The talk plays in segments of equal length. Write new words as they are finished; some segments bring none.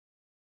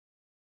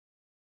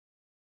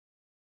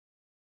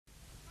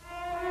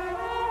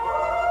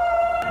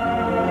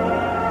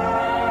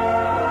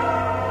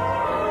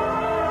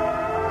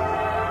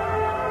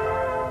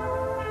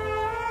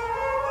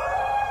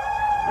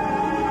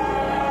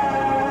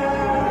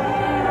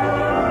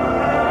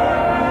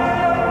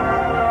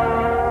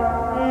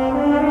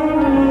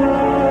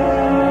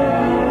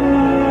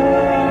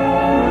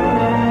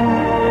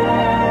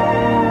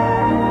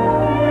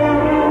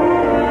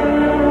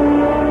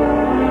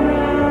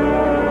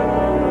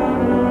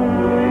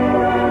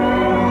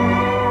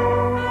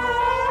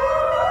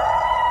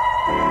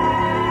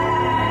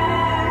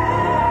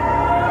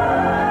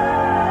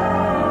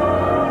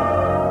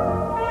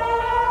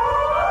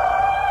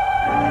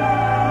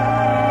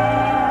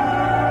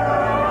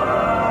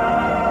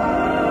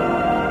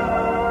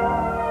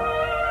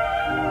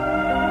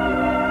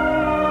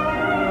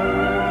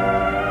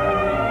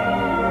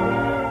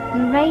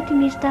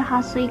Mr.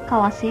 Hasui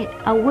Kawase,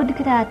 a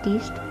woodcut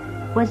artist,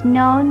 was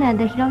known as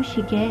the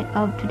Hiroshige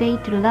of today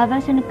to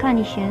lovers and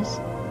connoisseurs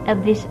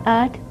of this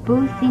art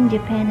both in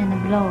Japan and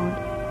abroad.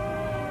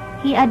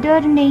 He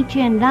adored nature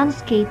and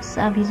landscapes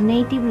of his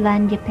native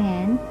land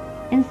Japan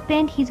and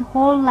spent his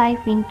whole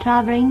life in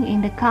traveling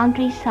in the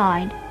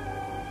countryside.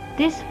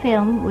 This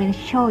film will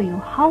show you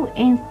how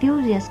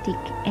enthusiastic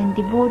and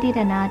devoted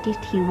an artist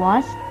he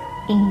was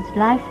in his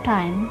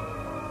lifetime.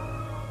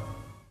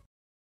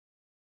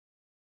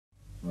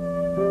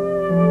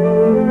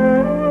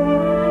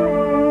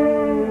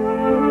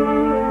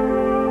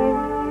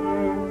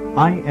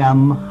 I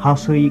am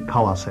Hasui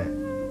Kawase,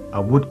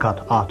 a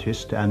woodcut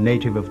artist and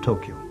native of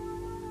Tokyo.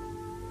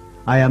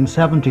 I am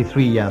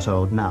 73 years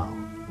old now.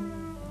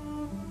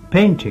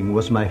 Painting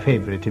was my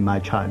favorite in my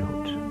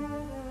childhood.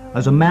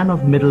 As a man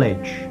of middle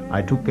age,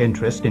 I took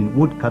interest in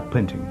woodcut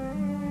printing,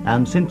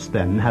 and since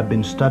then have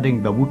been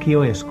studying the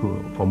ukiyo-e school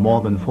for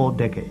more than 4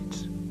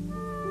 decades.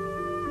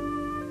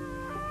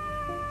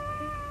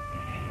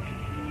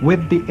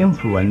 With the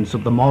influence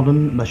of the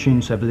modern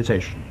machine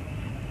civilization,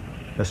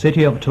 the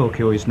city of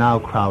Tokyo is now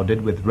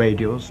crowded with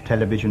radios,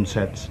 television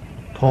sets,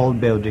 tall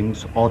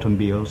buildings,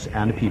 automobiles,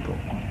 and people.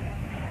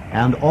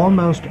 And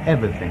almost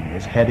everything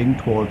is heading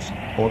towards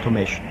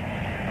automation.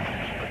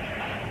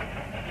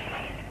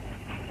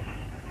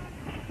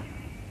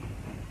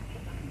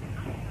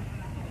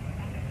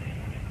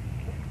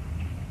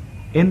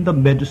 In the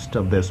midst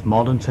of this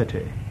modern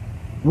city,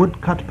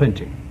 woodcut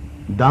printing,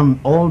 done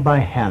all by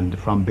hand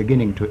from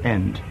beginning to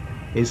end,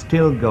 is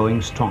still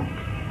going strong.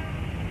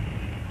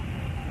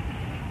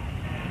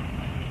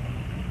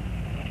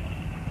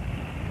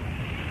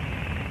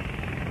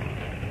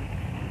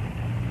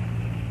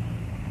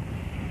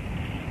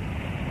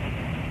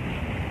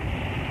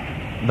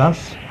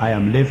 Thus, I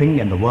am living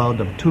in the world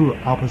of two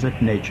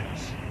opposite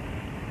natures.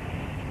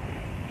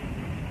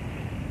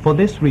 For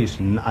this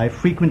reason, I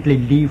frequently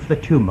leave the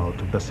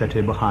tumult of the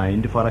city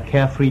behind for a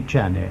carefree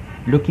journey,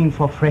 looking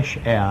for fresh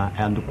air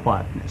and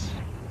quietness.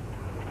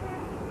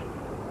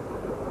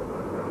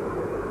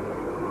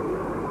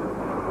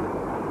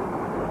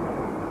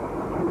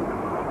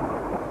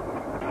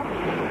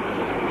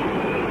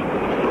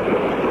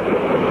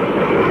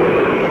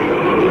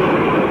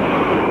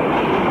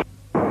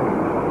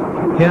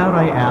 Here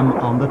I am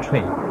on the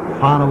train,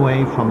 far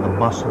away from the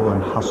bustle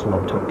and hustle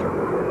of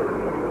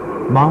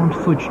Tokyo. Mount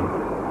Fuji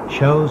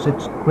shows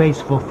its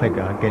graceful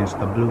figure against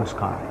the blue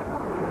sky.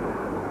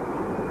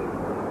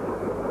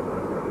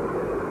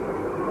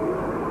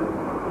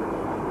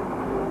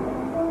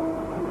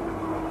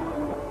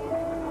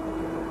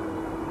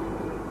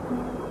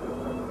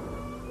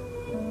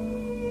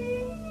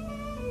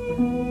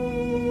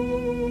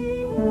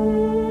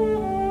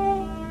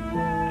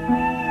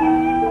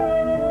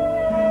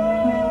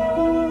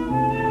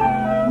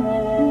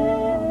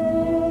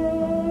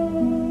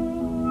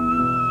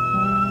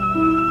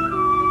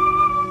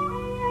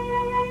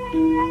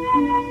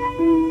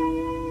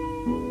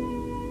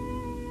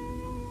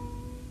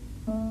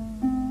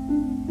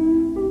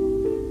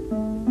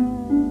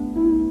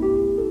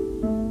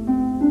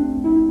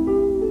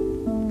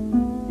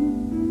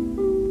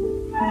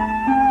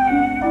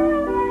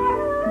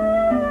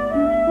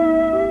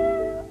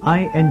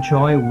 I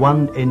enjoy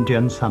one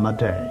Indian summer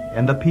day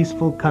in the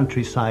peaceful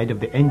countryside of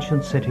the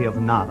ancient city of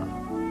Nara.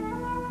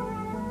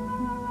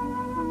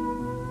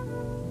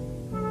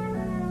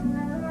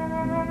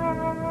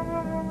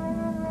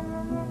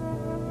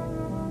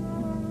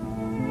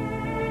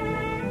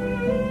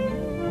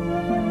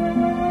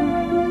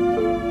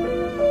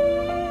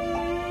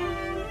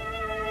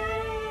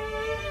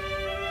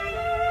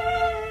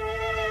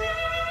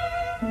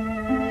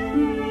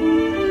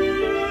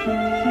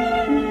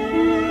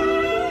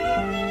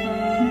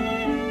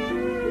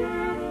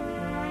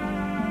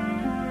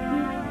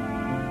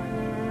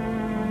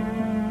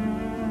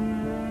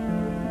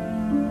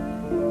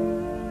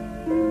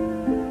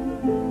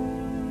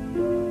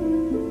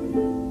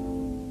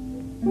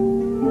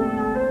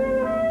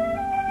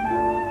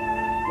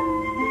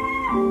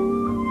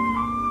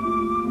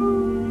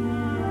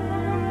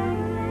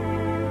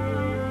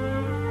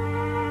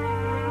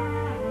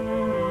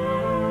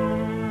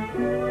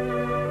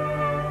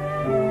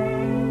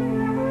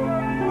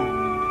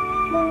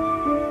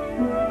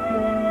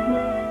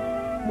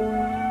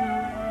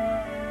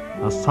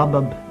 A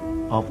suburb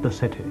of the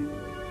city.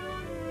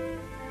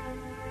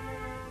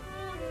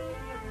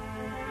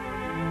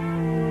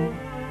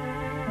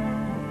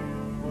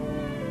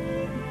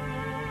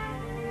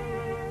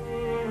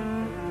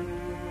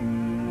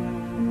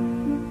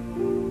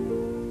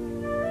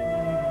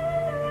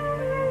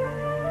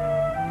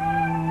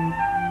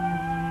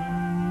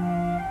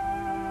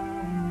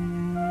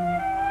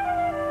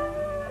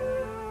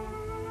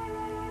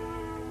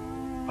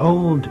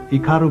 Old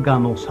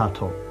Ikarugano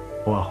Sato,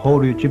 or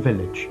Hōryū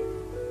village,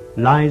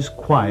 lies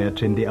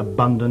quiet in the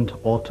abundant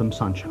autumn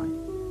sunshine.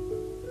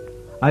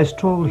 I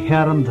stroll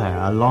here and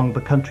there along the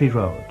country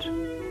road,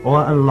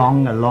 or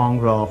along a long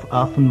row of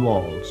earthen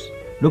walls,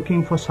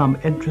 looking for some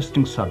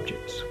interesting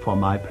subjects for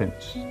my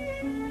prints.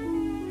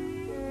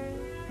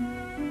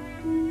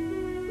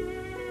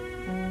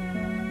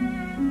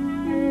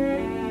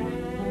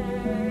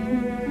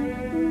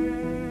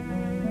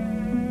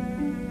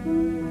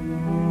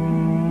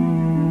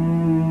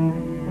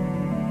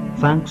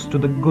 Thanks to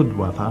the good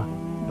weather,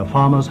 the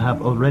farmers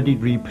have already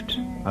reaped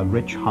a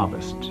rich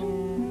harvest.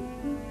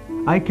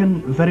 I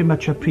can very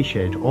much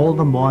appreciate all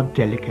the more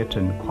delicate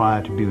and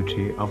quiet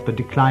beauty of the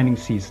declining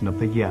season of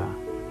the year.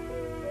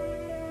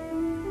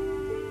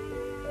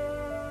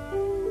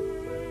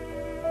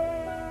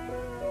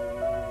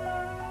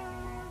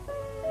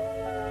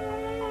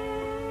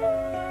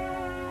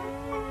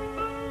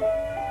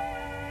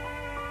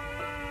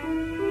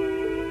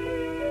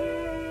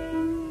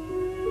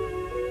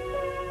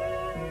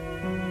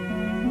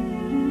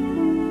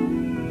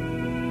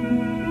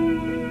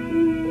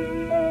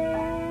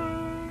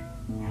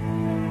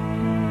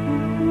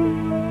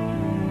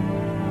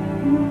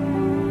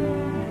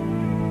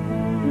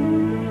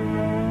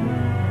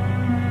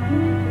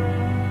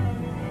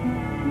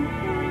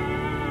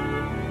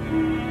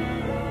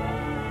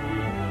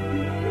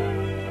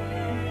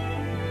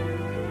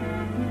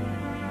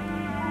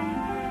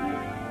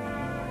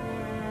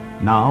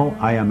 Now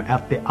I am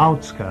at the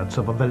outskirts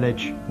of a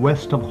village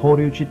west of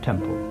Hōryū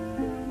Temple.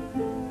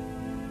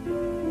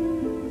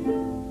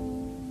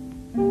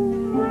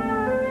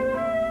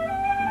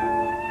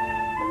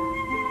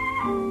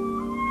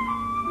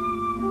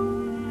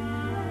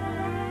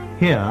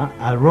 Here,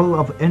 a row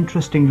of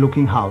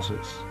interesting-looking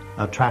houses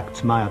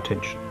attracts my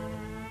attention,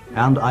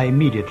 and I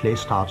immediately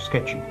start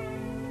sketching.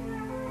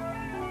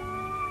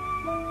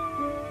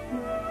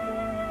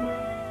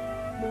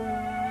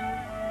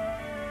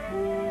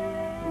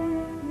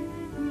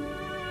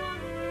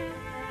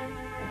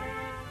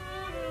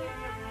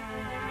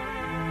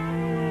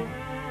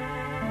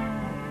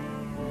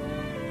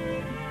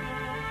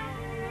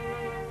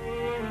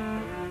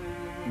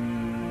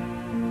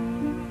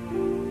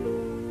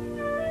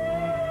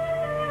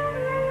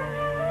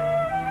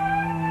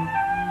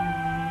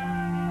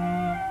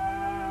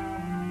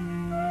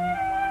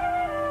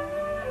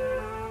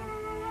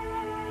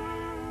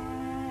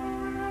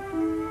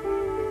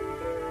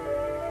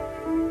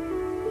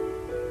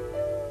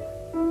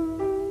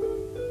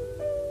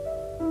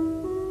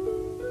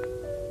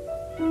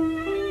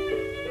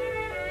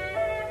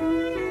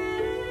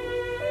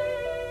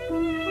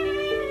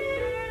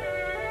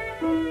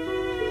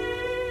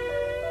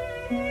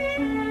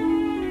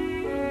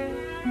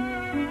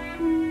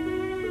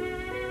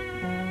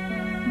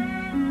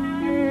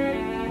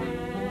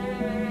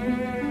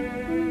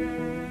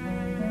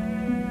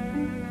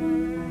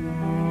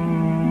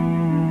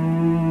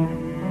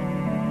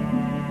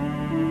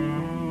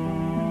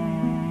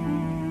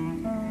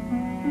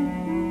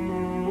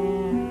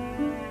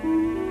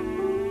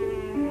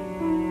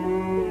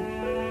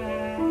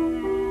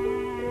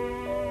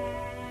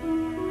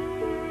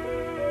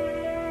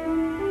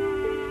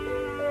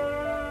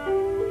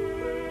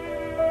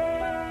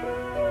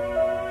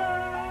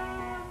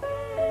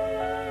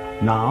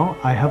 Now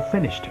I have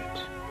finished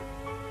it.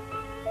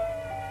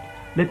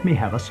 Let me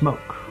have a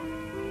smoke.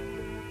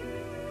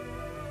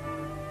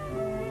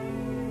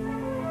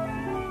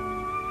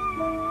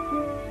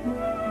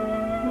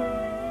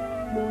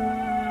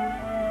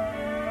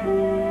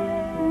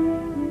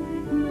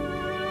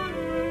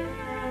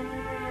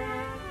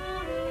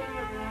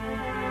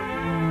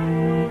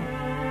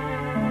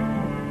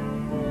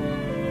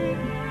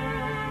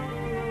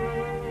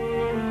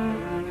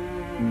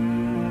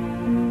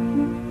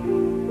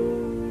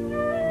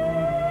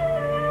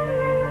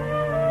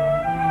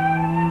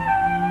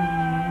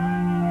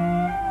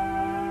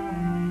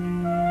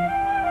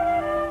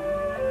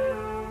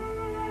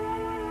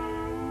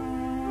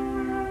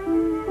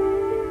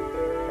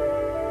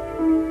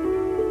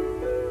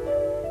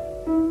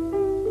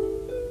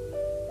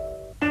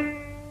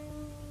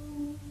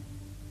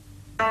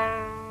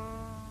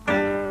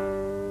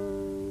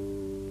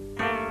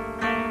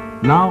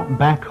 Now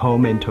back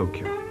home in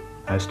Tokyo,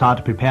 I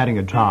start preparing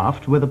a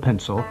draft with a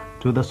pencil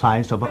to the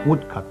size of a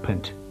woodcut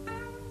print.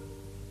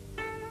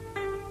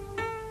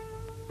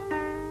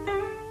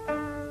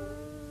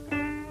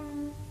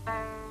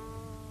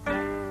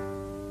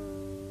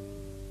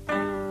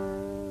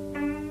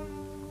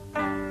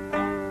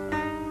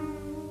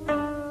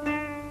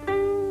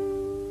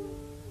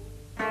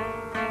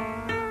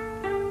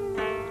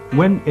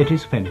 When it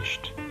is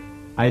finished,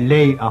 I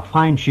lay a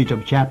fine sheet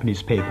of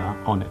Japanese paper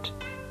on it.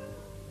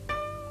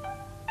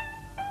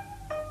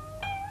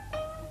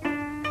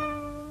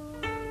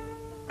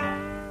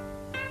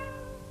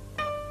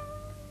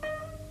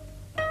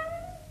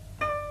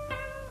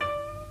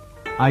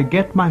 I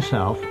get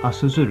myself a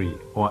suzuri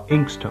or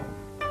inkstone.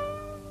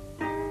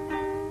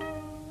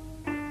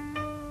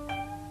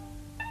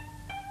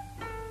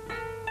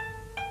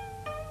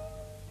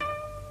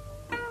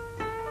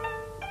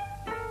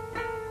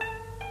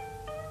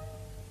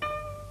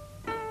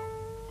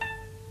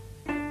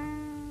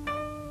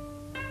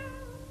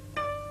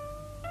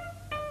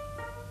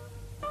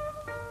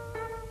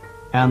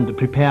 And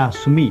prepare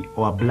sumi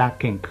or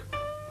black ink.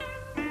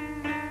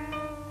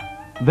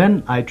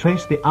 Then I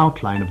trace the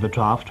outline of the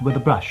draft with a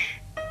brush.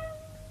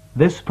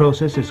 This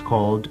process is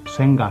called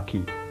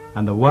sengaki,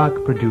 and the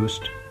work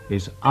produced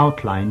is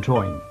outline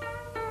drawing.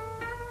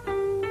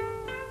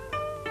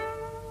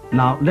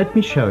 Now let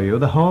me show you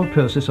the whole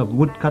process of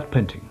woodcut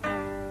printing,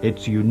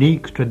 its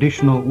unique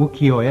traditional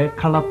ukiyo-e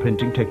color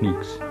printing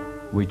techniques,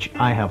 which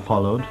I have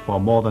followed for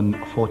more than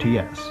 40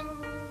 years.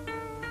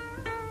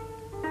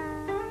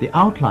 The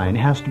outline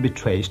has to be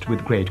traced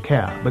with great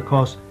care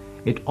because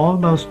it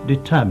almost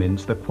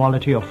determines the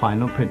quality of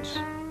final prints.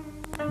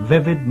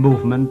 Vivid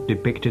movement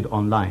depicted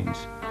on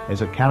lines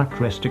is a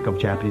characteristic of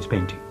Japanese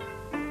painting,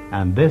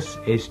 and this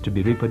is to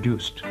be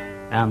reproduced,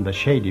 and the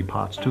shady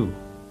parts too.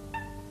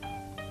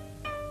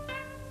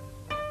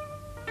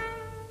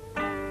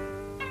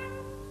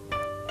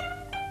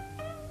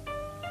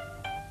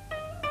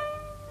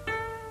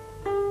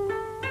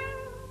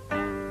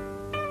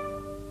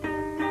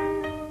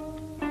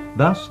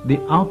 Thus, the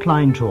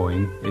outline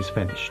drawing is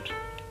finished.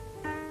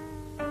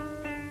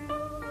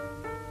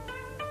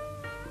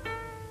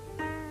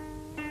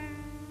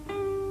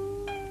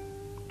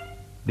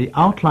 The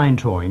outline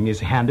drawing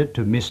is handed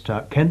to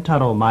Mr.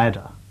 Kentaro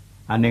Maeda,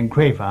 an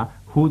engraver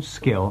whose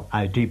skill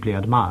I deeply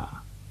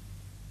admire.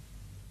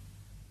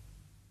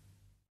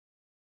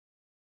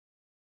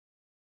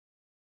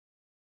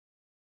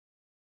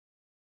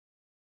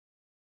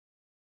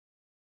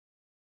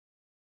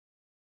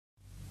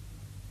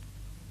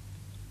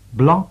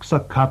 Blocks are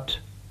cut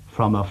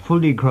from a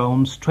fully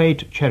grown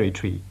straight cherry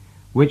tree,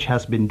 which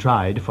has been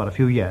dried for a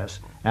few years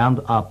and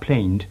are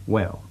planed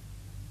well.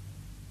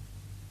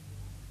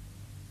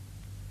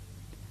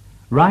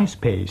 Rice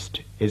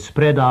paste is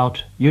spread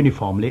out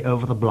uniformly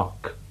over the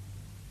block.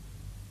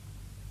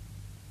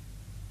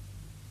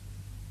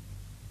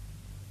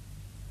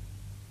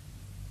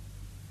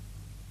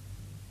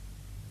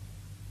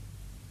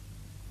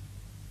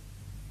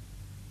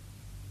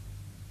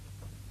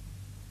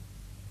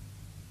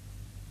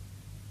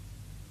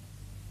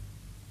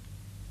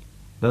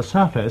 The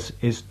surface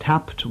is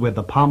tapped with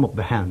the palm of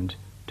the hand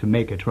to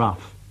make it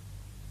rough.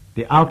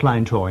 The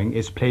outline drawing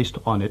is placed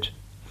on it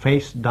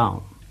face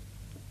down.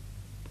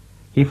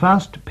 He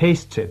first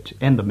pastes it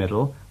in the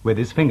middle with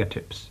his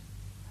fingertips,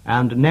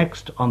 and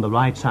next on the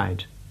right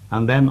side,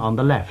 and then on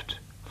the left,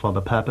 for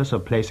the purpose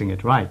of placing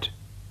it right.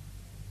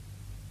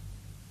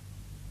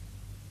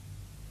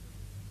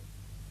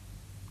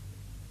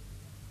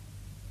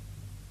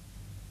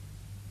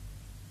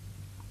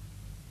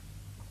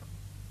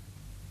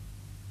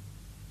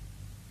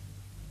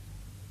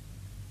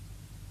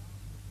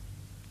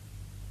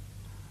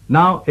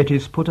 Now it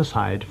is put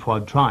aside for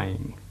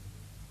drying.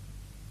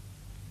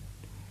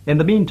 In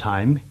the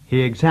meantime,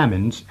 he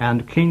examines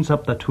and cleans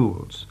up the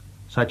tools,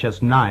 such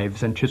as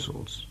knives and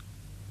chisels.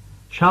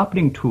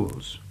 Sharpening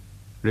tools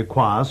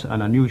requires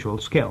an unusual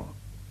skill.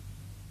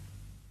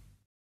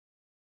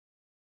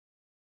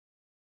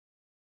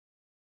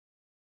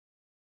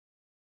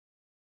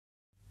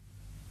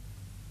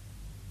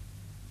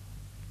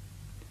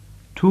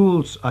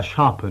 Tools are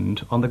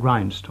sharpened on the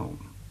grindstone.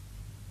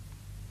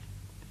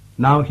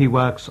 Now he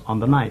works on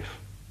the knife.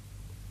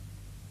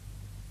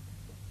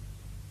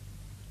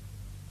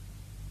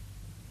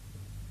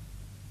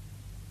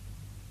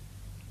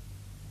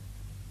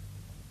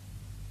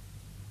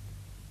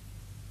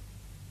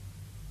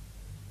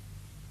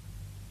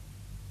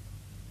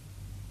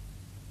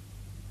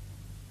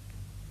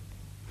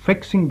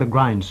 Fixing the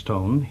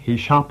grindstone, he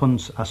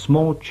sharpens a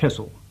small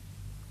chisel.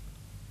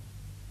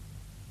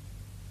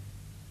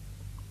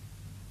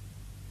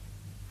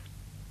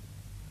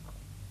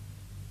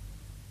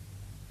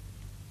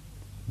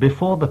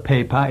 Before the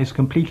paper is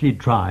completely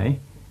dry,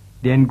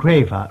 the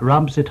engraver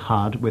rubs it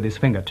hard with his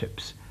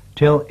fingertips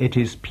till it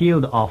is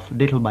peeled off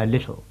little by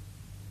little,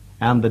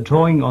 and the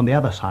drawing on the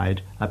other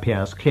side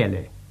appears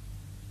clearly.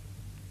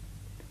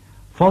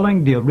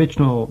 Following the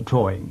original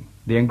drawing,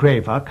 the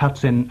engraver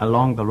cuts in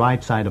along the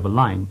right side of a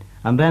line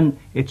and then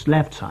its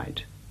left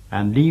side,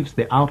 and leaves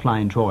the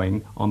outline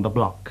drawing on the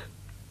block.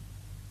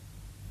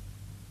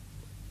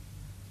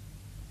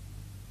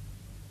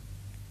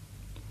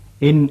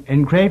 In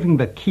engraving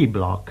the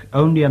keyblock,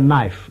 only a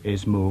knife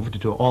is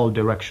moved to all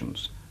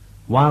directions,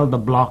 while the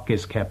block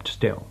is kept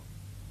still.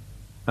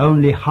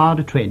 Only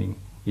hard training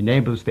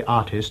enables the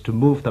artist to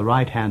move the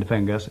right-hand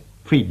fingers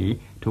freely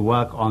to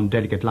work on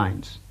delicate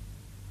lines.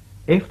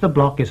 If the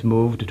block is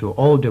moved to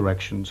all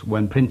directions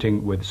when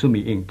printing with sumi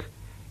ink,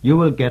 you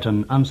will get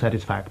an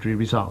unsatisfactory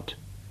result,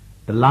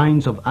 the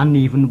lines of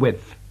uneven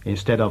width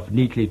instead of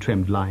neatly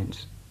trimmed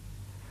lines.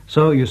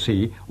 So you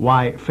see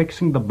why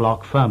fixing the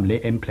block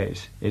firmly in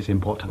place is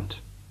important.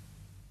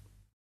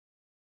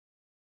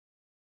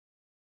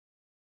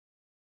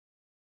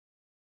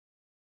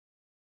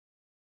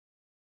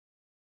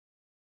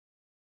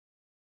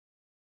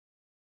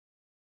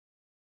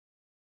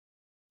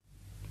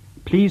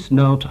 Please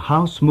note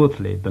how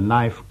smoothly the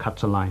knife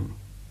cuts a line.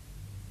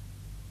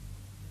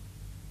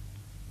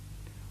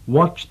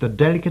 Watch the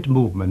delicate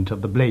movement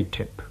of the blade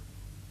tip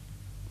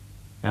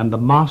and the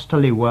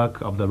masterly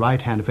work of the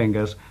right-hand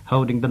fingers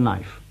holding the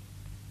knife.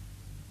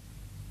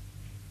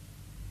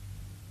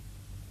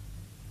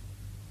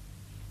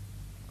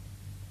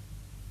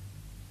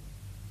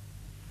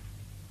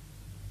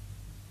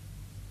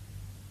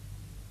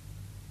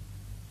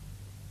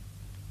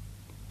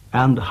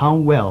 and how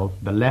well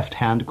the left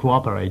hand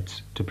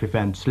cooperates to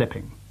prevent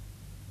slipping.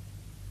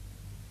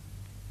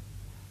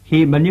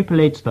 He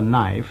manipulates the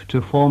knife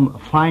to form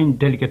fine,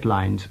 delicate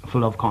lines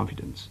full of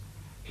confidence,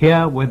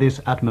 here with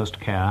his utmost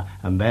care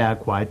and there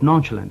quite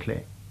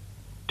nonchalantly.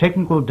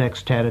 Technical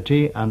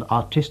dexterity and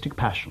artistic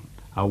passion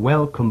are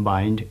well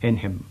combined in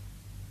him.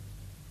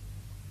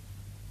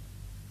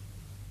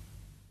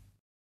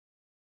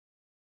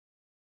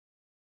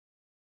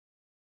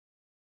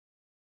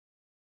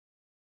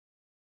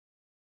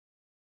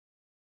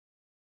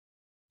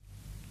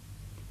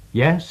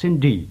 Yes,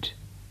 indeed,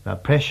 the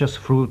precious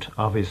fruit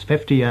of his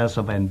 50 years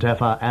of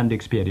endeavor and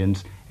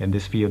experience in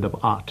this field of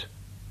art.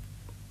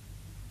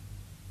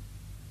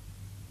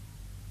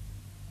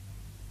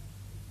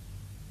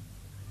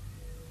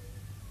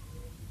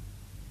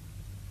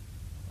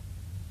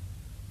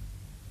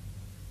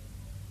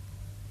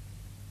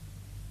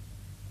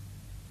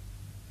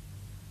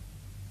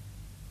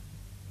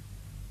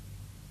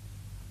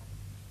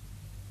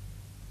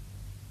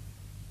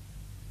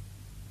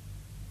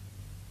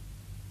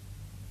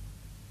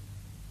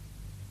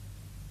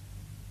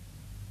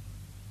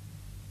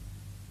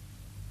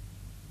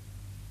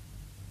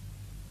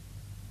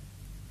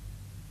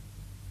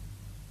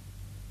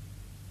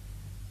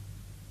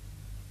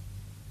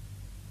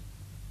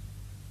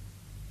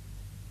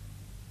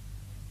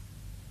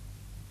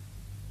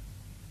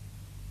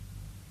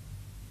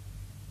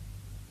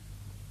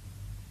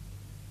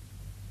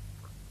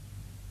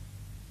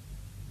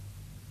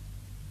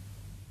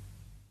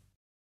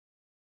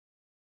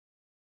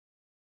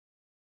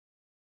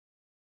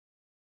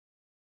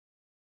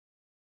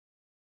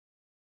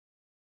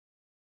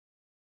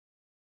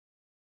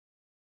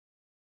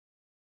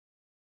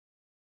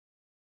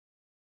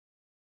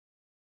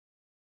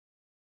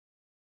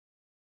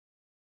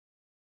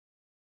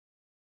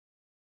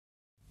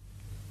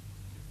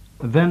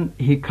 Then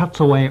he cuts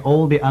away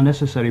all the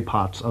unnecessary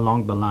parts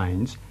along the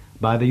lines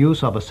by the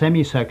use of a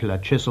semicircular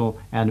chisel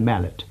and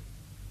mallet.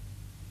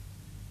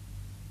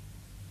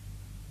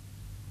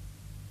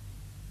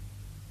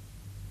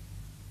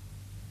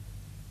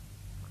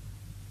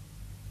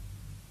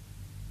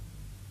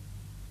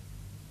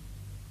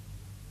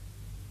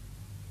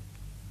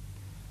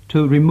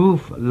 To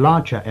remove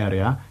larger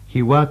area,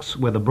 he works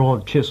with a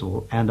broad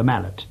chisel and a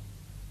mallet.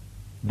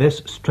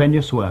 This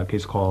strenuous work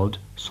is called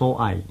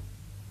so-ai.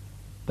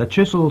 The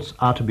chisels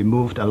are to be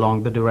moved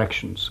along the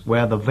directions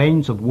where the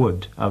veins of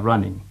wood are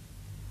running.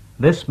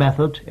 This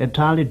method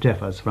entirely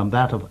differs from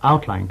that of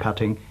outline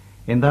cutting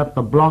in that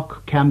the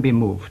block can be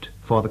moved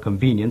for the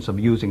convenience of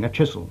using a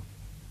chisel.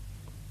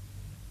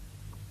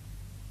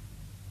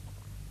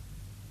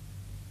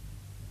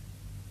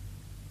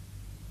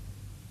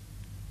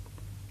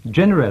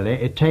 Generally,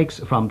 it takes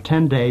from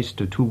 10 days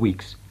to 2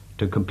 weeks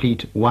to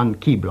complete one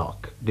key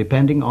block,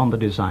 depending on the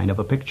design of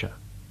a picture.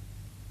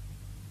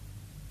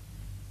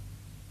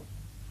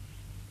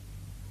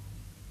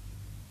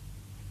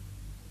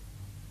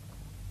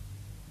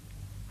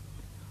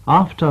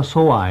 After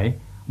so-ai,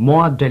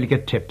 more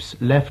delicate tips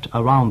left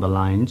around the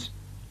lines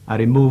are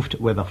removed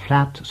with a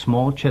flat,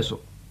 small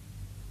chisel.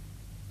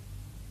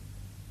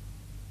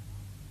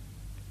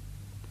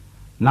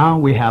 Now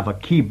we have a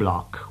key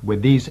block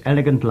with these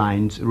elegant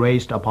lines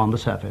raised upon the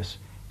surface,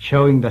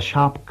 showing the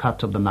sharp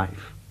cut of the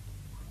knife.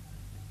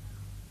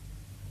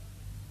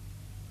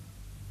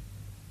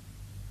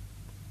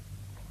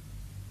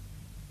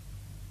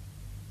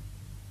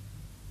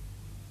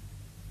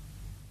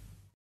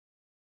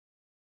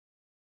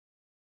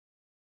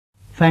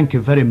 Thank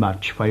you very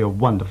much for your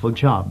wonderful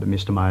job,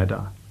 Mr.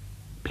 Maeda.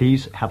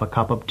 Please have a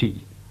cup of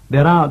tea.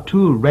 There are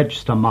 2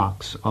 register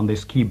marks on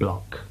this key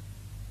block.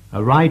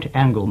 A right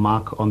angle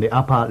mark on the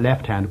upper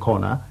left-hand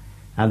corner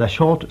and a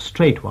short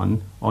straight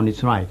one on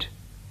its right.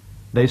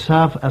 They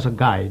serve as a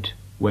guide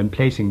when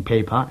placing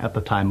paper at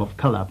the time of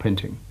color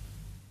printing.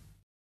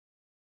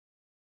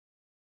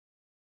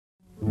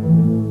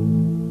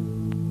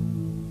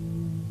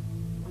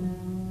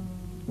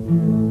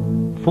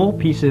 Four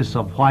pieces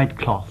of white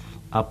cloth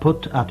are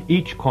put at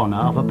each corner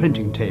of a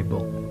printing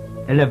table,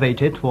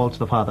 elevated towards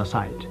the farther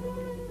side.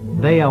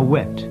 They are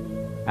wet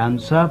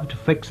and serve to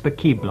fix the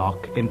key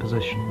block in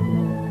position.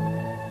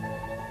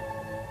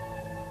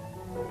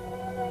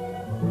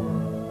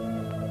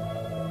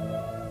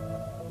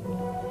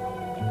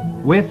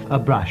 With a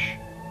brush,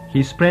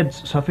 he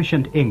spreads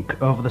sufficient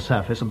ink over the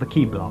surface of the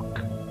key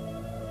block.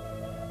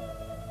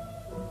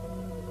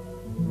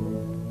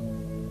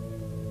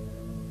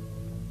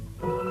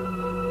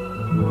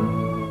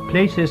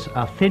 Places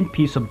a thin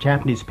piece of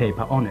Japanese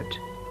paper on it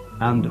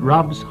and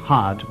rubs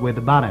hard with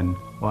a baren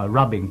or a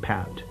rubbing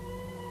pad.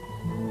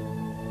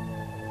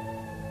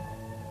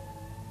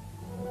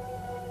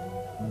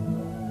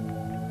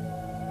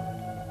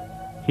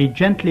 He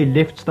gently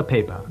lifts the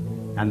paper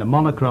and the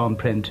monochrome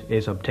print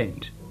is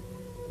obtained.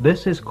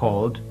 This is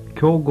called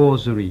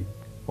kyōgōzuri,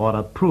 or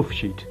a proof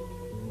sheet.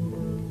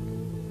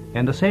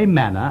 In the same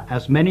manner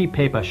as many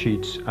paper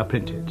sheets are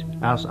printed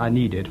as are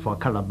needed for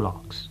color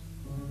blocks.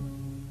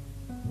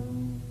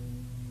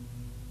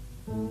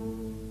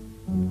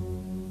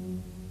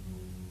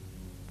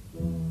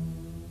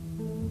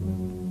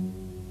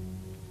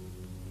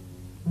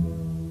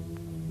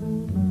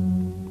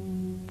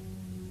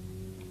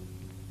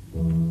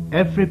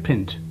 Every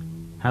print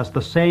has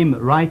the same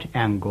right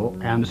angle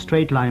and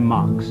straight line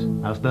marks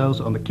as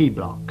those on the key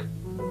block.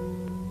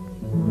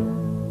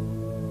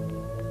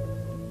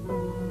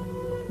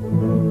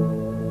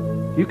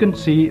 You can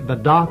see the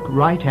dark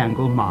right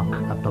angle mark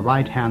at the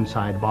right hand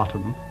side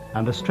bottom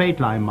and the straight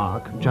line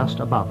mark just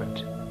above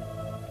it.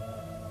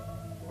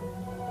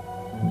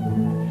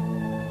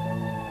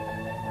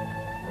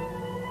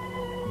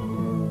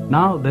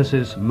 Now this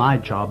is my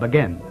job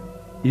again,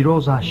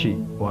 irozashi,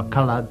 or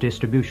color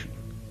distribution.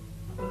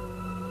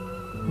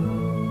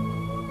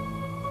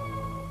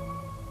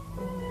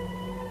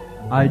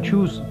 I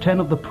choose 10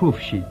 of the proof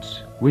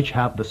sheets which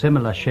have the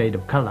similar shade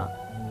of color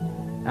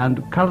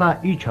and color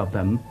each of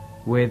them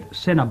with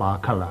cinnabar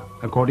color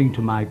according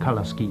to my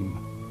color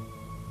scheme.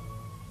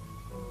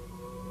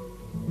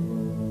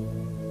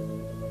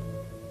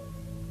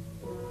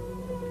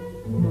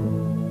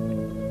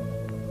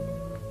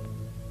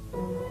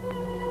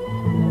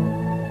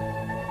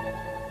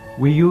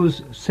 We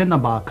use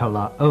cinnabar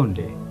color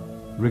only,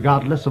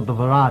 regardless of the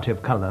variety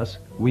of colors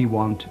we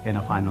want in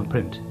a final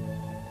print.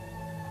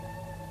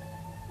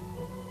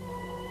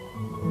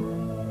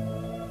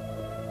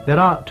 There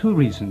are two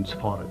reasons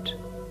for it.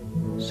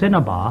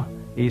 Cinnabar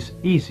is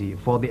easy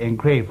for the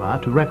engraver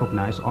to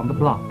recognize on the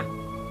block,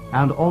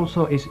 and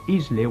also is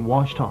easily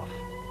washed off.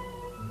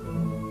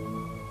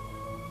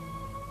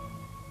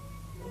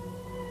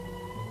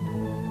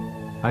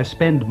 I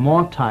spend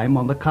more time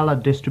on the color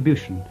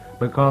distribution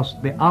because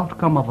the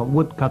outcome of a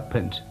woodcut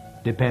print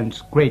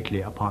depends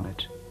greatly upon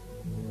it.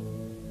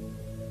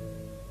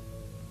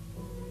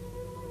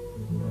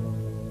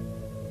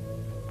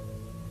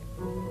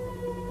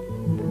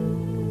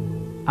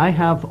 I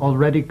have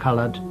already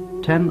colored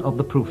 10 of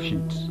the proof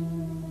sheets.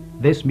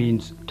 This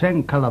means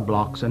 10 color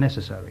blocks are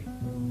necessary.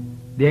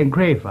 The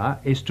engraver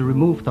is to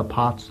remove the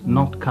parts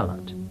not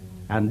colored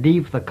and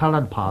leave the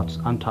colored parts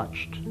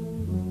untouched.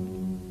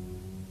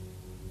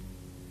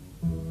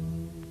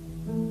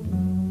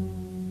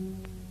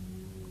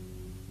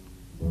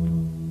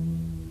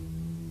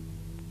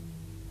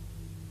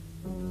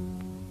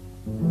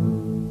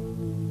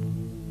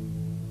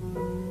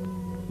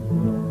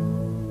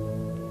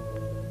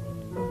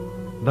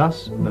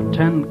 Thus, the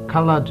 10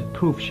 colored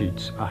proof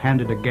sheets are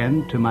handed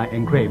again to my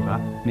engraver,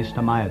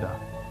 Mr. Maeda.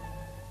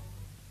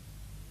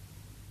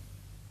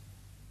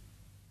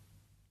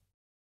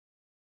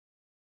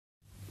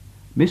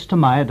 Mr.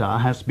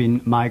 Maeda has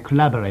been my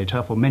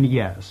collaborator for many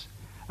years,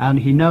 and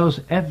he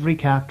knows every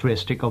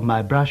characteristic of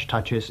my brush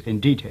touches in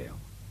detail.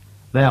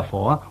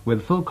 Therefore,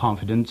 with full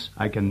confidence,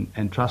 I can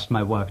entrust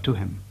my work to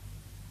him.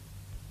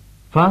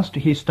 First,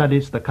 he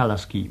studies the color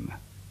scheme.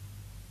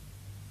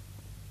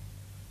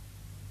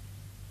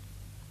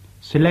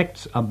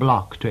 Selects a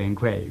block to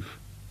engrave.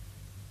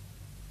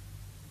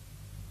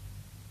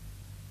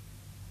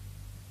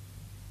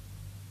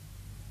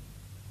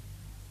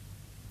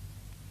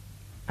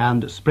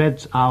 And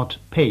spreads out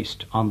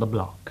paste on the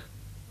block.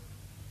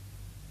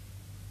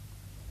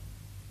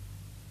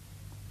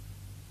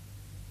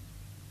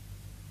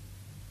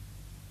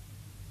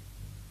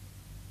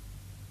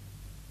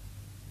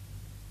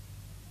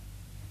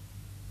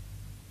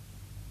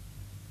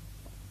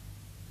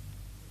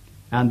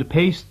 And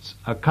pastes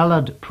a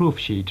colored proof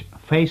sheet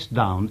face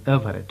down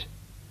over it.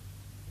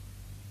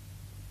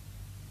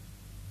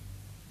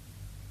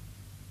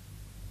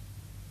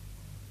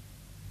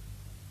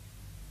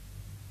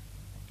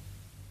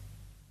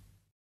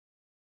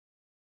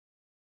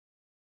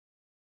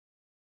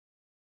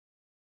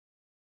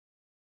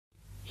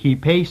 He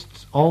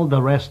pastes all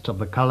the rest of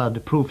the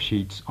colored proof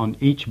sheets on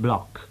each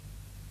block.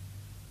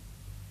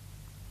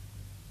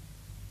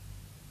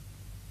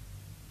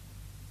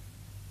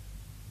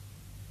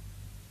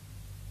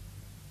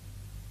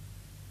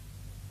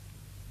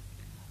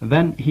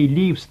 Then he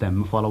leaves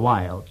them for a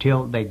while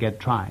till they get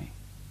dry.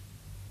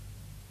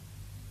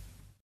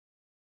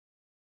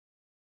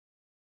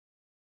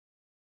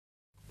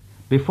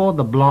 Before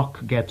the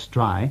block gets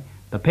dry,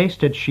 the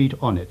pasted sheet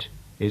on it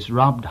is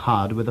rubbed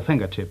hard with the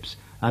fingertips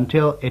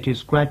until it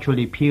is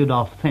gradually peeled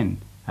off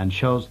thin and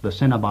shows the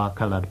cinnabar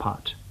colored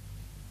part.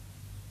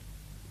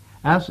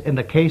 As in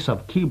the case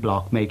of key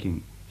block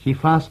making, he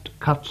first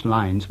cuts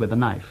lines with a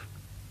knife.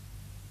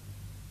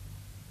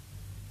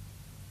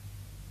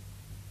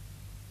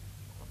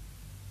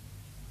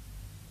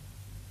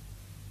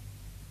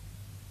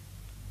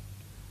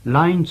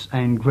 Lines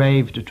are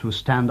engraved to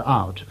stand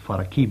out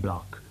for a key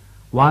block,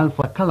 while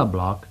for a color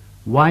block,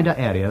 wider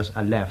areas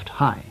are left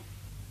high.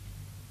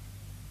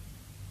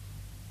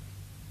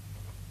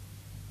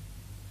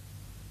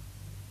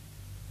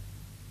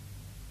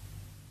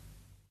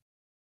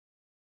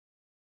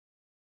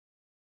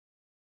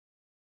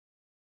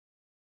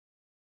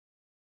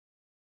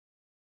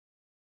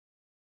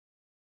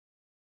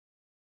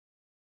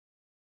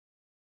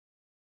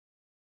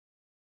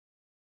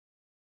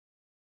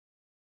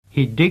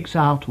 He digs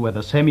out with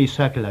a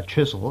semicircular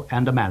chisel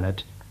and a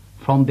mallet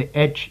from the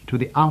edge to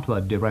the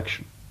outward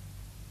direction.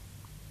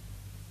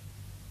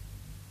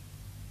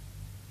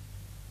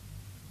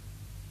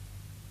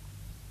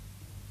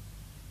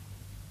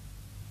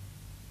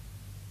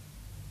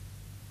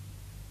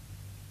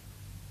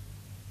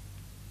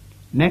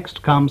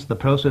 Next comes the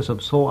process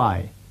of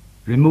so-ai,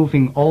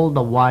 removing all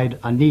the wide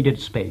unneeded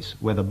space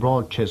with a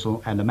broad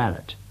chisel and a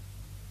mallet.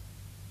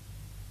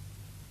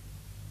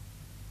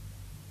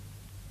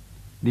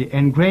 The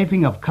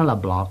engraving of color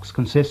blocks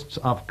consists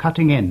of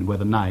cutting in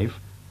with a knife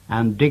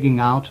and digging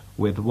out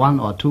with one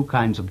or two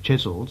kinds of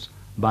chisels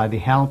by the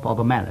help of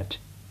a mallet.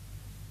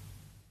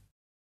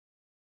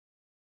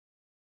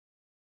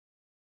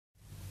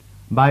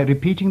 By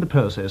repeating the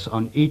process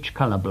on each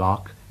color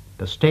block,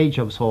 the stage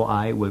of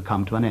so-ai will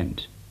come to an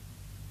end.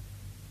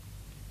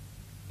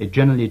 It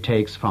generally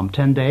takes from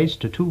 10 days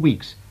to 2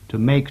 weeks to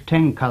make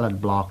 10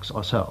 colored blocks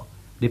or so,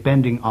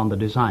 depending on the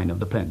design of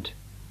the print.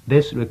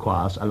 This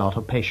requires a lot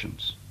of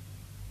patience.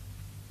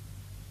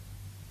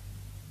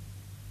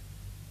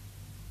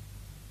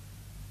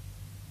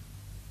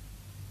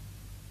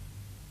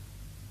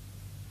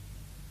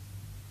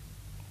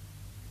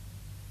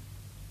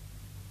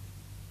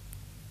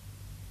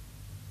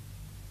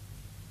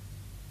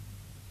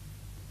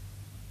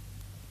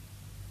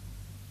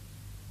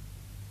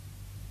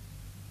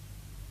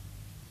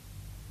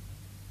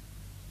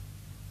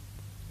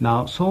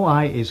 Now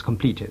so-ai is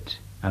completed,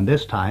 and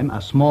this time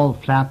a small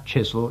flat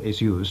chisel is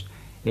used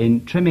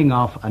in trimming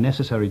off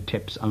unnecessary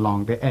tips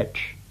along the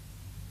edge.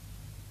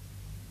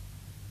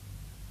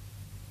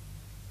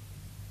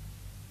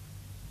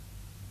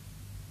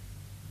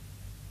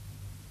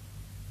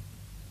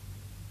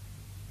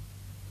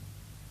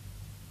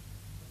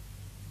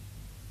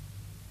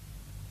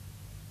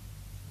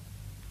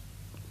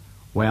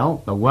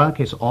 Well, the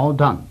work is all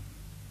done.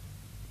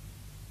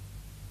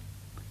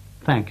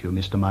 Thank you,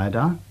 Mr.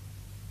 Maeda.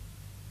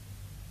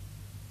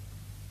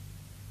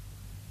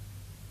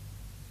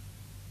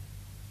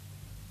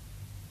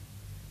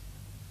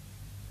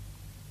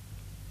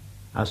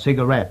 A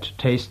cigarette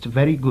tastes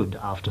very good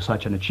after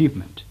such an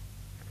achievement.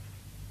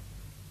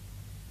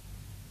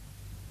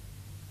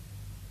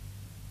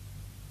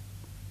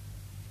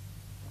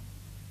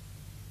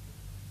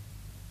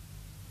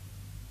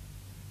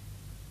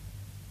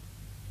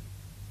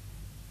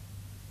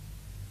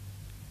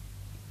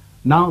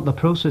 Now the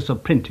process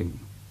of printing.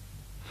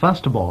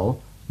 First of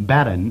all,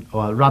 baren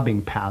or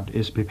rubbing pad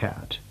is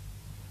prepared.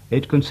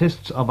 It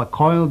consists of a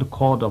coiled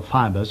cord of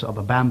fibers of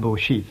a bamboo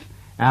sheath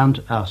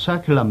and a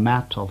circular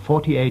mat of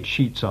 48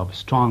 sheets of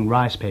strong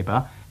rice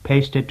paper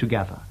pasted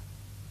together.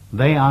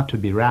 They are to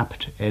be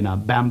wrapped in a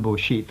bamboo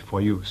sheath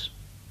for use.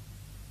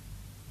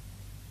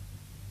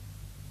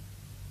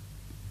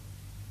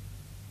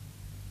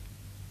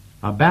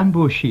 A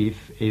bamboo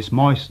sheath is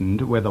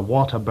moistened with a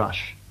water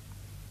brush.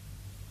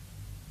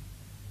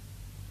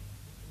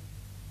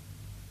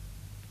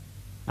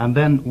 And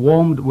then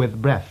warmed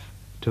with breath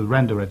to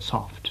render it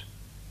soft.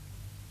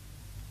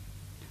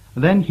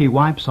 Then he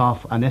wipes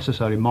off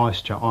unnecessary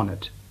moisture on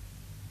it,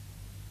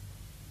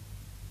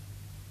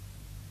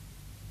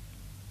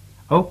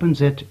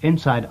 opens it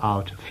inside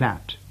out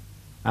flat,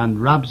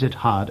 and rubs it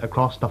hard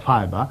across the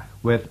fiber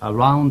with a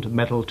round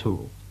metal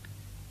tool.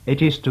 It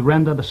is to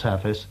render the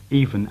surface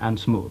even and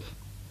smooth.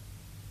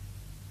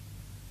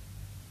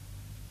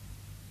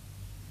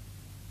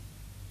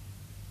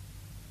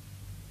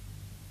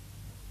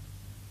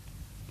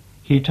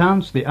 He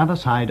turns the other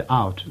side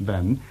out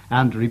then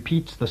and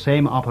repeats the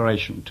same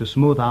operation to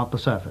smooth out the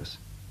surface.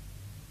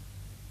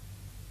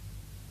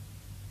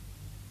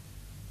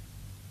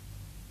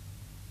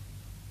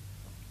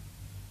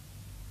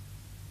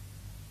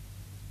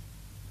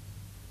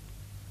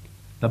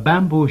 The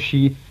bamboo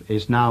sheath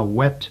is now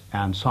wet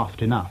and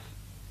soft enough,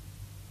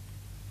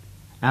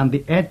 and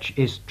the edge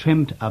is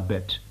trimmed a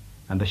bit,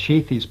 and the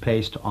sheath is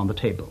placed on the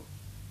table.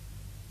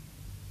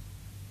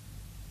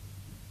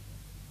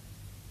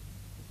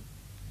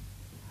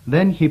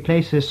 Then he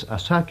places a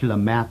circular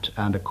mat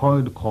and a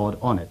coiled cord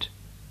on it,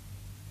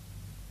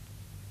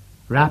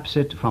 wraps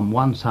it from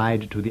one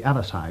side to the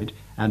other side,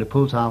 and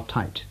pulls out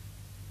tight.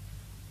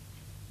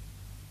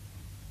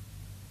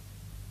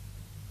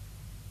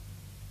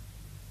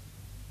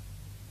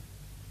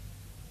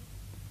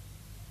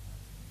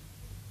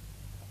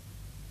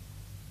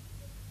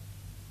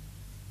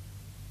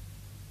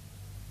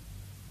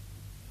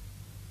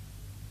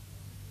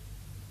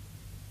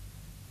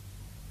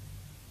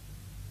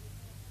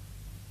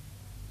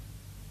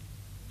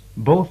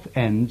 Both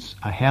ends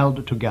are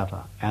held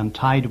together and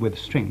tied with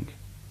string.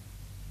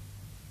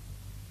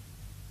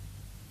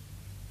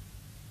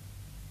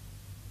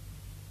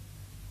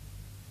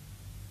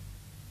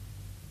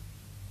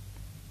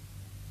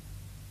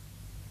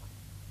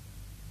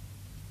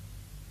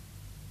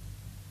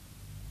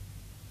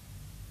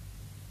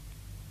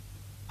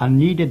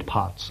 Unneeded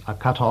parts are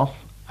cut off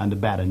and the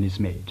baren is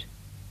made.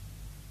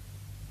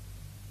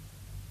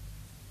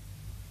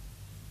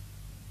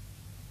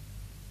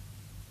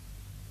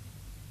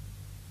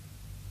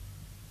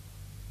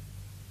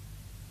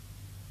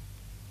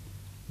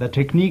 The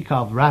technique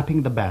of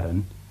wrapping the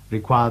baren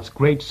requires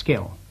great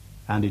skill,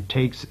 and it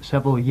takes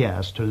several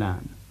years to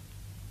learn.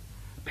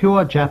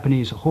 Pure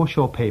Japanese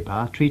Hōryū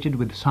paper treated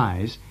with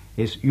size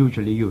is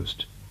usually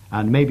used,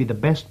 and may be the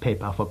best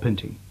paper for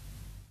printing.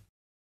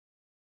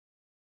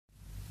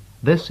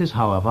 This is,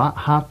 however,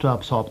 hard to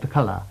absorb the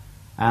color,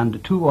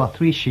 and 2 or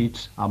 3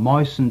 sheets are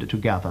moistened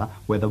together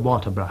with a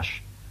water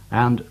brush,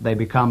 and they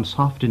become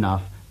soft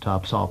enough to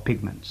absorb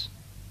pigments.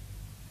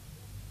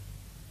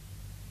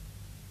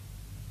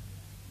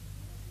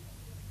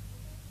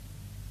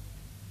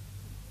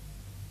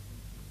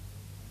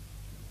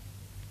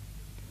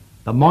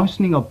 The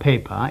moistening of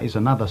paper is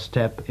another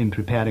step in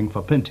preparing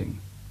for printing.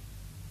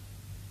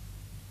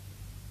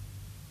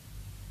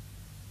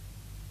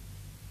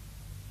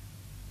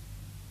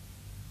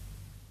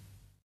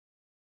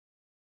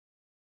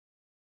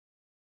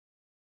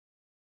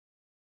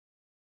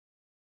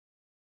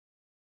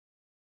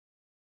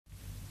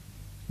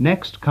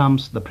 Next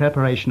comes the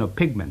preparation of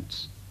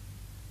pigments.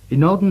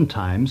 In olden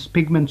times,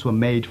 pigments were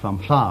made from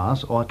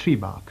flowers or tree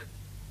bark.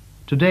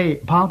 Today,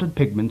 powdered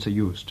pigments are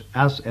used,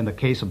 as in the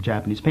case of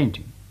Japanese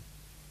painting.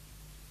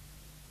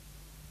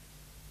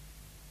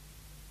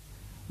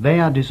 They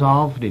are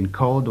dissolved in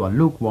cold or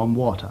lukewarm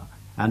water,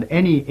 and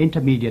any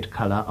intermediate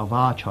color of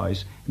our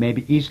choice may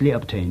be easily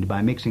obtained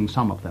by mixing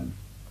some of them.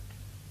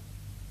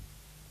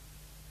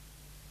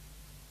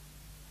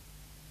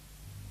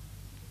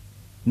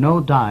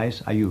 No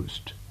dyes are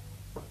used.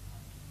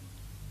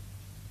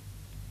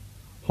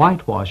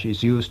 Whitewash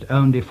is used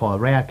only for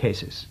rare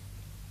cases.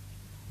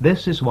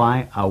 This is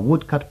why our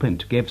woodcut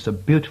print gives a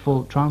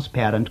beautiful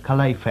transparent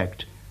color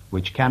effect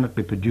which cannot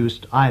be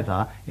produced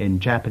either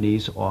in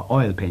Japanese or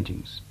oil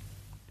paintings.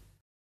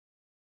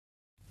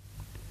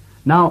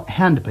 Now,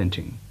 hand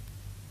printing.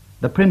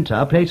 The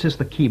printer places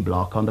the key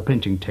block on the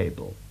printing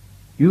table.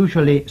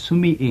 Usually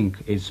sumi ink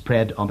is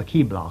spread on the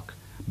key block,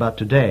 but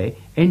today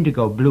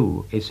indigo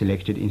blue is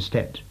selected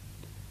instead.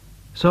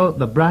 So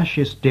the brush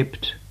is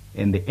dipped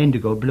in the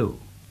indigo blue,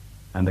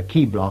 and the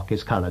key block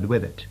is colored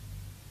with it.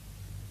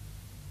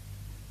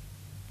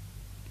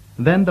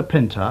 Then the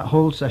printer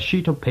holds a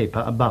sheet of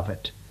paper above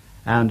it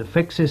and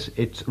fixes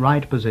its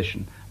right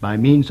position by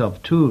means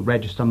of 2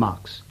 register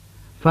marks,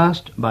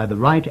 first by the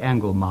right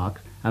angle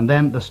mark and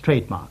then the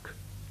straight mark.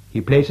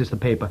 He places the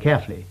paper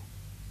carefully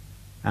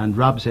and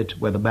rubs it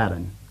with a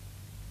baren.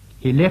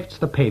 He lifts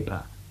the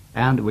paper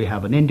and we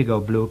have an indigo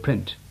blue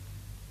print.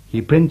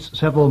 He prints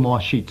several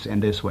more sheets in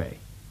this way.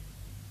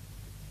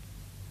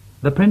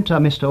 The printer,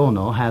 Mr.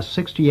 Ono, has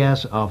 60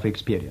 years of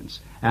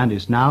experience and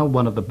is now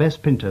one of the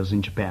best printers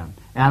in Japan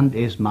and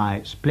is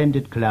my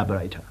splendid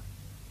collaborator.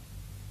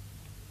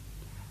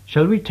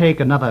 Shall we take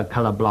another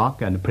color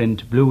block and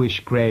print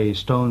bluish-gray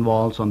stone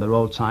walls on the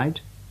roadside?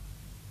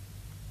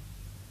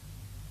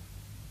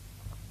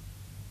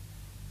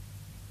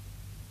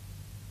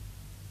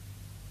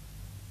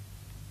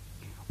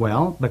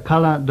 Well, the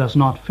color does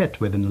not fit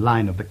within the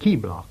line of the key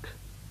block.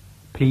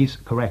 Please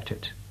correct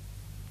it.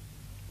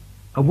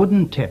 A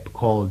wooden tip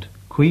called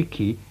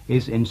kuiki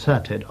is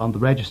inserted on the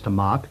register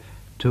mark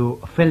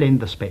to fill in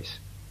the space.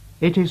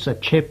 It is a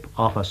chip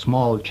of a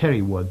small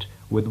cherry wood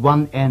with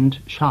one end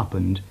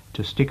sharpened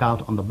to stick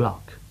out on the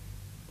block.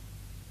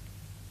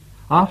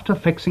 After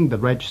fixing the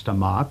register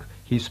mark,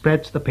 he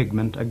spreads the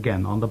pigment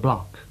again on the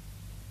block.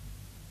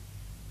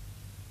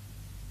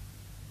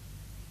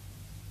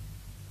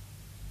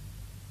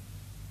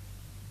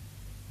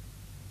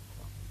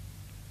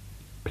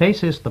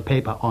 Places the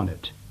paper on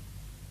it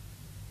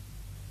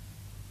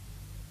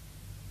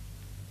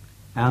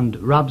and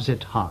rubs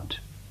it hard.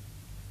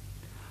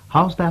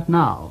 How's that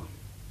now?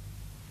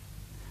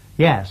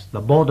 Yes,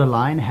 the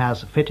borderline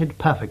has fitted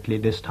perfectly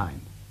this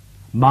time.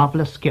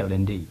 Marvelous skill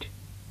indeed.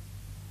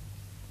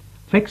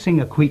 Fixing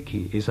a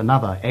kuiki is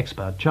another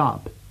expert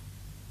job.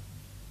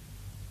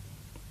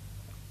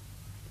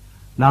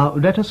 Now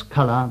let us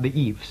color the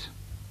eaves.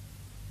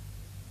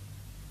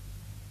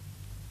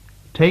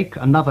 Take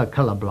another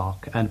color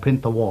block and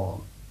print the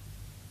wall.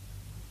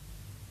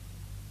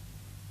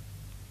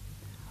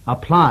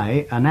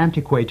 Apply an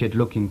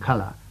antiquated-looking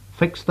color.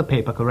 Fix the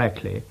paper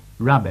correctly.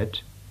 Rub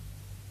it.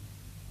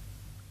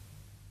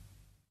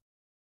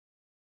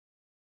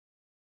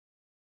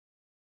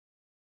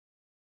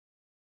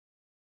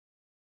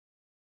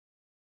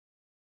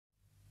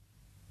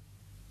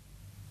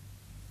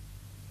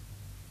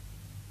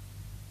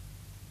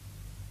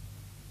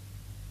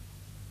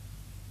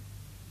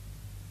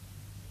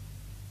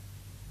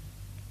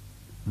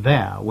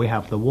 There we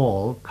have the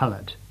wall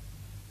colored.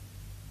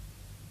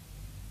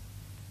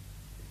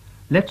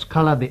 Let's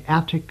color the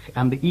attic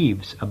and the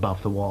eaves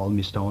above the wall,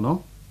 Mr.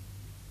 Ono.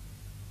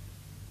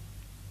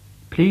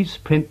 Please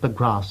print the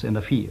grass in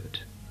the field.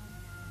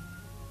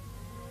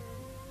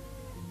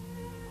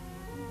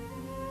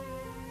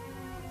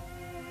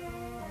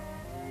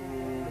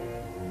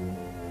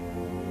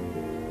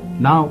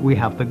 Now we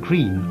have the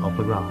green of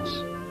the grass.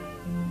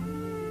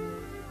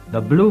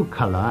 The blue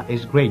color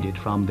is graded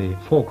from the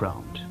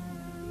foreground.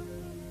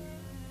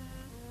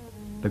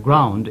 The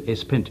ground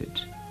is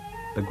printed.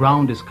 The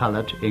ground is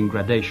colored in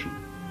gradation.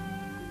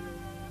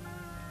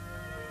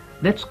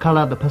 Let's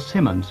color the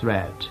persimmons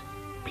red.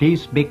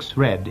 Please mix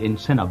red in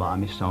cinnabar,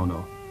 Mr.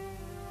 Ono.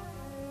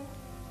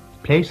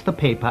 Place the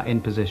paper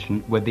in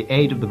position with the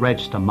aid of the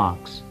register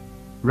marks.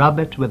 Rub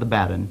it with the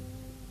baren.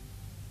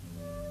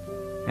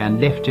 and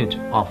lift it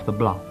off the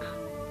block.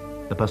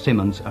 The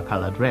persimmons are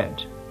colored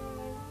red.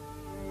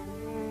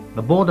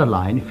 The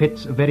borderline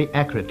fits very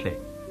accurately.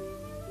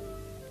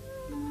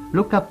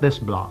 Look at this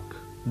block.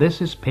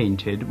 This is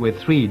painted with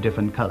 3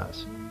 different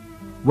colors.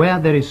 Where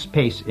there is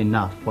space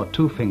enough for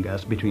 2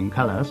 fingers between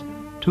colors,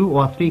 2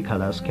 or 3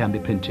 colors can be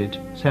printed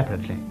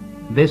separately.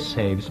 This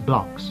saves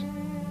blocks.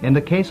 In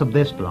the case of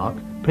this block,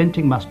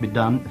 printing must be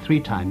done 3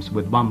 times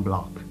with 1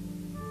 block.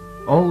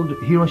 Old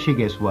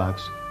Hiroshige's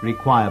works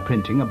require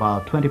printing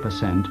about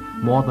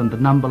 20% more than the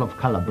number of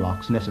color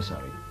blocks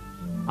necessary.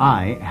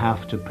 I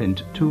have to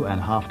print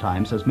 2.5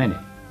 times as many.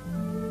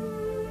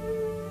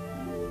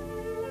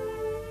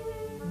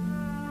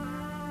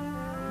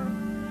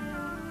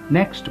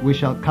 Next, we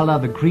shall color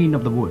the green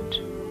of the wood.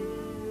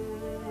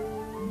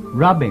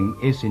 Rubbing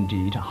is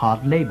indeed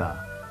hard labor.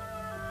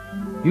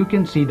 You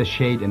can see the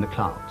shade in the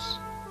clouds.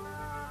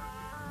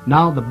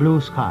 Now the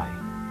blue sky.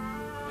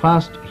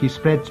 First, he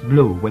spreads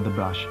blue with the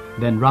brush,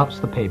 then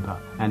rubs the paper,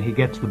 and he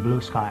gets the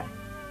blue sky.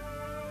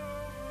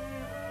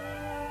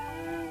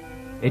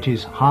 It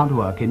is hard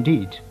work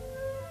indeed.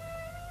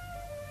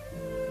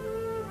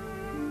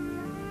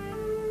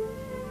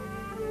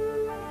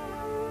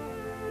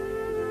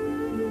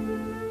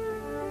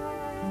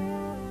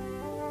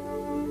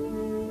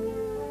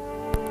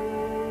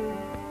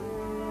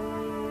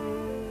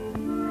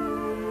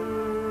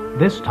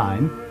 This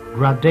time,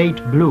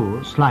 gradate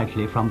blue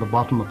slightly from the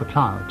bottom of the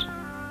cloud,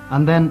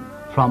 and then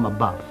from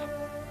above.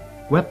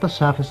 Wet the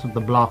surface of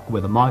the block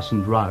with a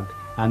moistened rug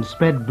and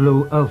spread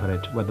blue over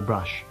it with the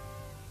brush.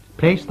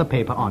 Place the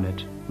paper on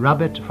it,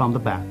 rub it from the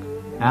back,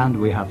 and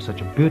we have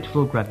such a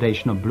beautiful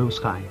gradation of blue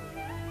sky.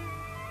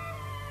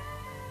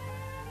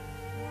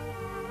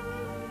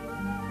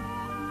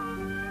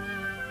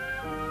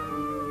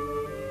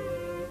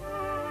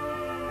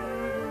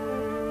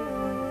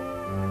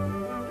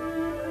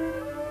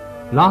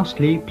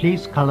 Lastly,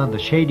 please color the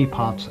shady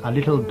parts a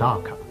little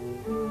darker.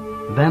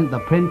 Then the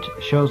print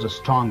shows a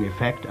strong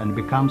effect and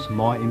becomes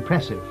more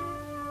impressive.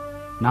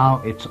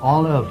 Now it's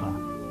all over.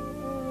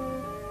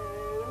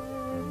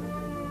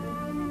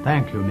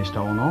 Thank you, Mr.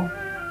 Ono.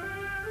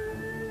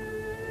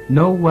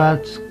 No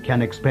words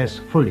can express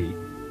fully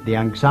the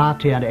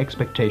anxiety and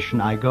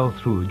expectation I go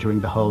through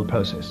during the whole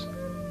process.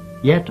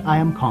 Yet I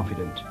am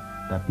confident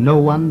that no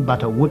one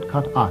but a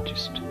woodcut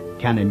artist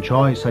can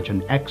enjoy such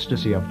an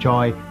ecstasy of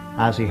joy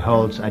as he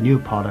holds a new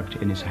product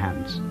in his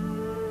hands.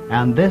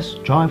 And this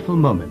joyful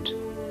moment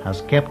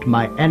has kept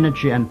my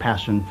energy and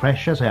passion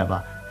fresh as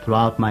ever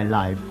throughout my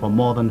life for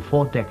more than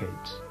 4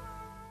 decades.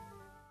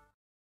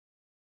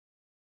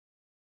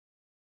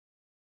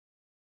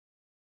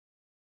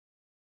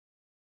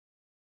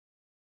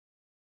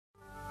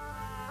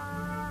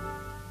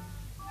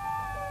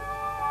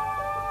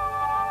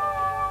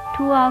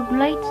 To our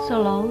great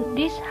sorrow,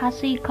 this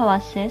Hasui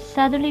Kawase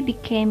suddenly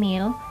became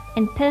ill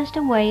and passed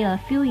away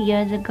a few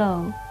years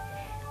ago.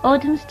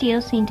 Autumn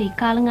steals into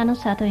Ikaranga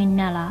Sato in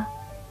Nara.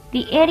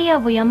 The area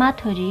of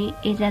Yamatoji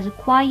is as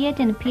quiet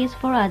and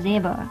peaceful as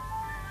ever.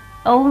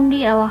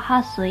 Only our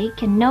Hasui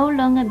can no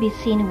longer be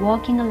seen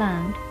walking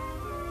around.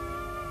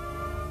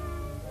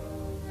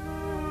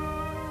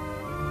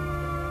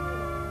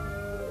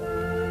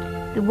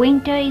 The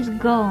winter is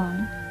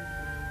gone,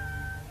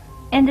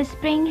 and the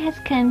spring has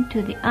come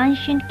to the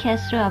ancient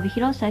castle of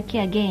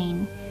Hirosaki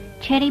again.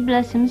 Cherry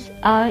blossoms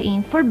are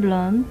in full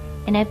bloom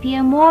and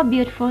appear more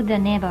beautiful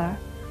than ever.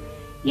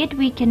 Yet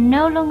we can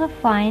no longer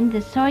find the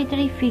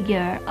solitary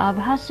figure of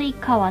Hasui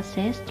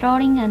Kawase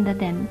strolling under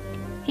them.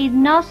 He is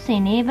not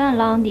seen even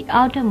around the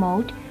outer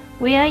moat,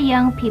 where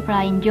young people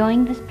are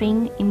enjoying the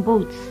spring in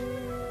boats,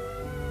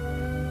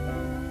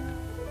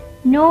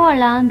 nor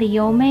around the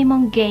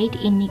Yomeimon gate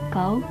in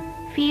Nikko,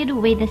 filled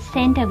with the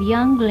scent of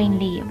young green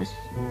leaves.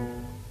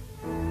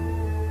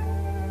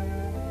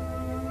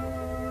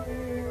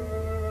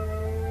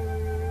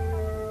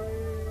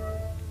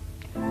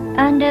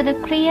 Under the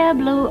clear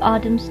blue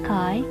autumn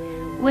sky,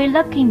 we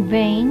look in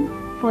vain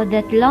for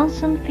that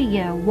lonesome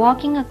figure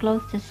walking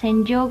across the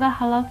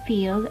Senjogahara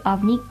field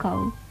of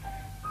Nikko.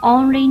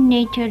 Only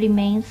nature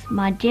remains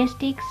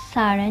majestic,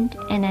 silent,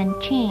 and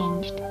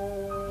unchanged.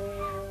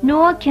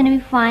 Nor can we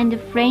find the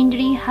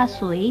friendly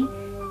Hasui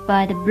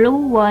by the blue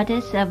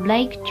waters of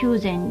Lake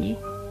Chuzenji.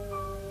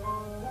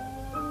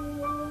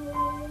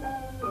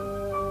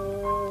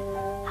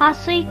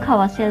 Hasui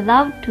Kawase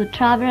loved to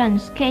travel and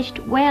sketched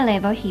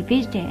wherever he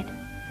visited.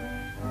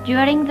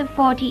 During the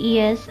 40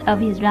 years of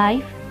his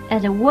life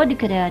as a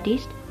woodcut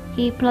artist,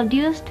 he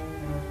produced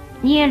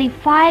nearly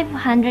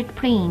 500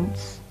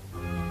 prints.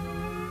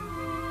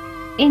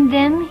 In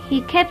them,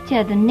 he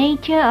captured the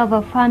nature of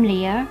a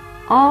familiar,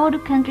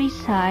 old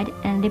countryside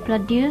and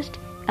reproduced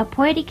a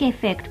poetic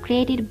effect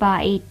created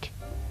by it.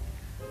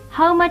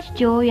 How much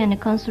joy and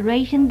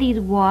consolation these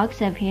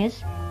works of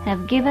his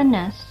have given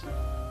us!